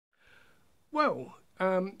Well,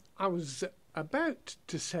 I was about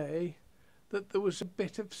to say that there was a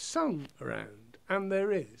bit of sun around, and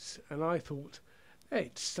there is. And I thought,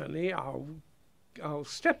 hey, it's sunny. I'll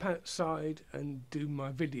step outside and do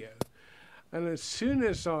my video. And as soon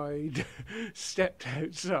as I'd stepped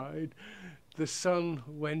outside, the sun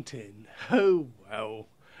went in. Oh well.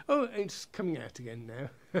 Oh, it's coming out again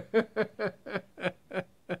now.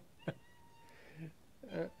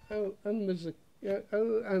 And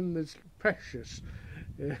there's Precious,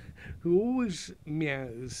 who always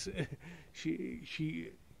meows.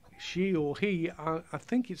 She or he, I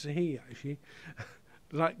think it's a he actually,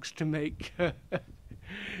 likes to make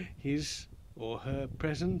his or her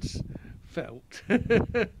presence felt.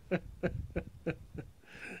 And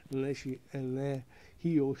there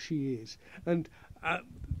he or she is. And I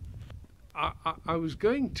was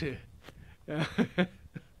going to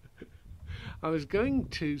I was going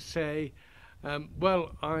to say,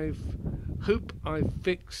 well, hope I've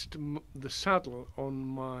fixed the saddle on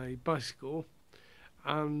my bicycle,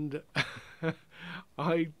 and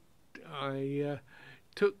I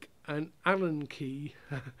took an Allen key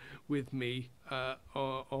with me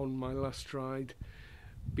on my last ride,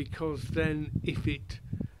 because then if it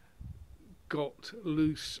got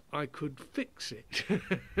loose I could fix it.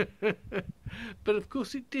 But of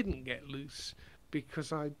course it didn't get loose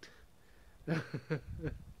because I'd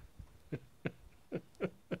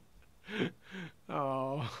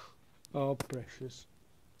oh Precious.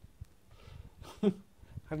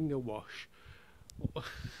 Having a wash.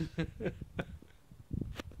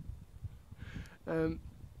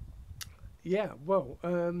 Yeah, well,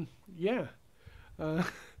 yeah.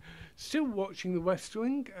 Still watching The West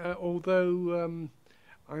Wing, although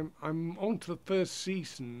I'm on to the first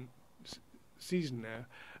season now,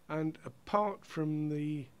 and apart from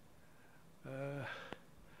the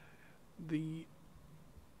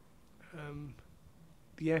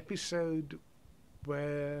episode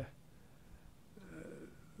where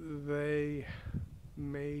they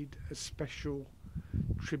made a special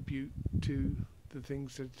tribute to the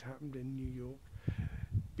things that had happened in New York,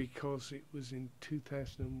 because it was in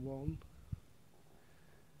 2001.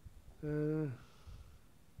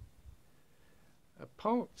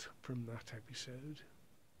 Apart from that episode,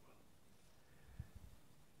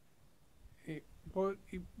 it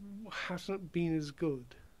hasn't been as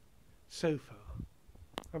good so far.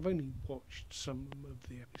 I've only watched some of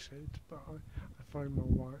the episodes, but I find my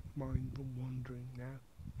mind wandering now.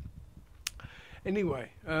 Anyway,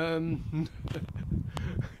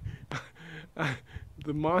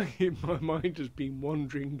 my mind has been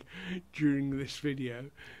wandering during this video,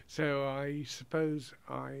 so I suppose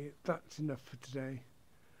that's enough for today.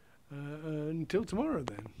 Until tomorrow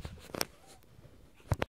then.